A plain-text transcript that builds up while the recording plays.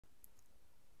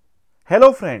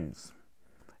Hello friends,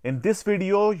 in this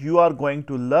video you are going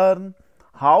to learn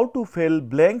how to fill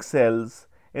blank cells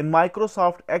in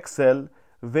Microsoft Excel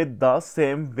with the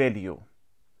same value.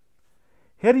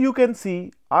 Here you can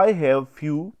see I have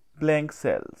few blank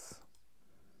cells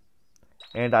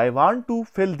and I want to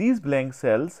fill these blank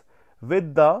cells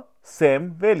with the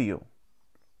same value.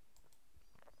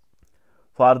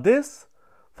 For this,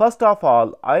 first of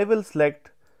all I will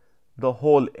select the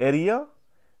whole area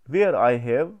where I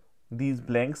have these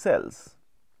blank cells.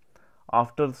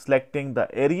 After selecting the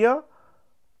area,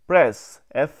 press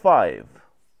F5.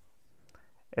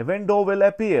 A window will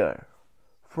appear.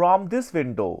 From this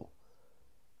window,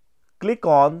 click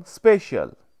on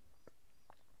Special.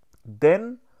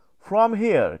 Then from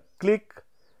here, click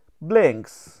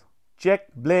Blanks.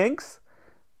 Check Blanks,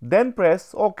 then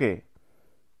press OK.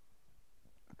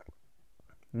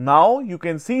 Now you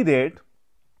can see that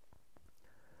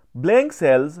blank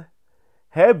cells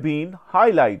have been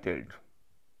highlighted.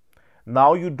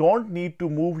 Now you don't need to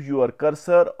move your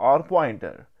cursor or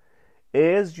pointer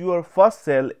as your first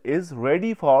cell is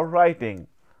ready for writing.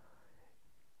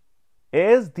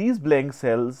 As these blank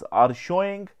cells are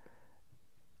showing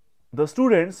the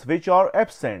students which are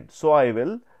absent, so I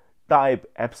will type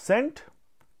absent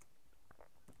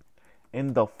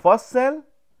in the first cell.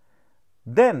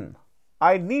 Then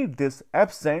I need this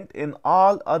absent in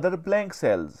all other blank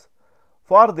cells.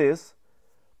 For this,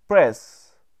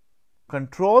 press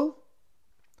Ctrl,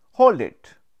 hold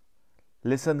it.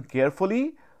 Listen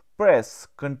carefully, press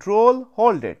Ctrl,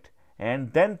 hold it,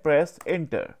 and then press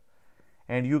Enter.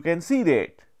 And you can see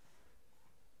that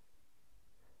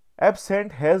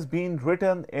absent has been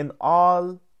written in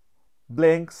all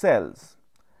blank cells.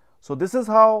 So this is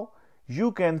how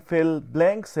you can fill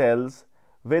blank cells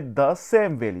with the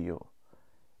same value.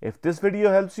 If this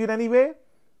video helps you in any way,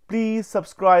 please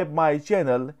subscribe my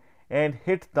channel and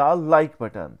hit the like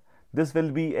button. This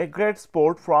will be a great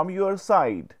support from your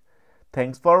side.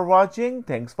 Thanks for watching.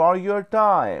 Thanks for your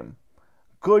time.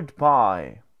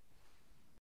 Goodbye.